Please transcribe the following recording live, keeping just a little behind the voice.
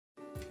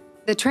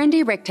The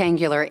trendy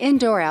rectangular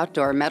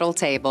indoor-outdoor metal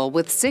table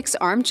with 6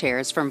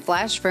 armchairs from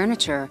Flash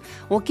Furniture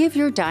will give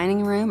your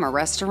dining room or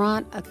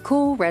restaurant a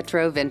cool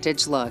retro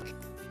vintage look.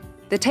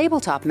 The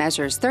tabletop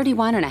measures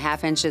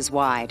 31.5 inches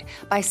wide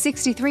by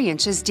 63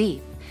 inches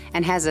deep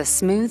and has a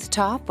smooth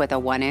top with a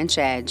 1-inch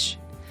edge.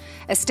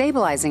 A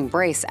stabilizing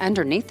brace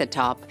underneath the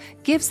top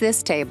gives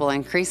this table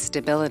increased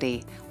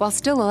stability while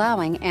still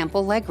allowing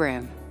ample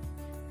legroom.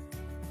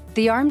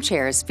 The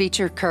armchairs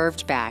feature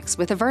curved backs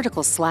with a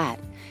vertical slat,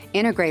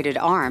 integrated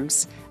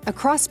arms, a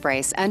cross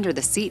brace under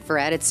the seat for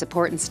added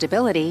support and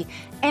stability,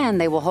 and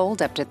they will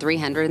hold up to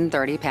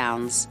 330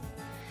 pounds.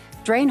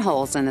 Drain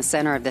holes in the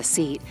center of the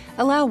seat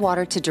allow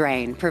water to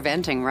drain,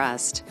 preventing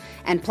rust,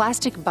 and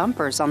plastic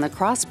bumpers on the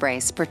cross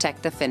brace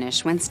protect the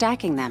finish when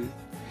stacking them.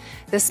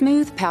 The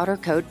smooth powder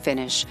coat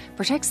finish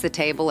protects the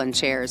table and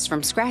chairs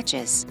from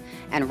scratches,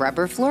 and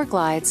rubber floor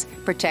glides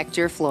protect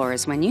your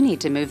floors when you need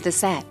to move the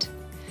set.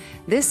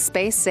 This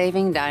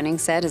space-saving dining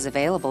set is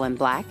available in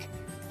black,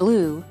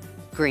 blue,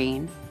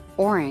 green,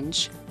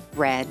 orange,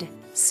 red,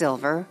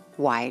 silver,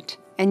 white,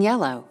 and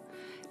yellow.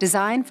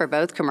 Designed for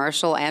both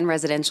commercial and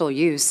residential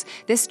use,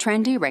 this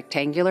trendy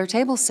rectangular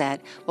table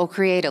set will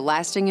create a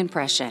lasting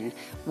impression,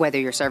 whether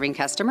you're serving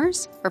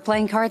customers or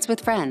playing cards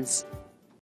with friends.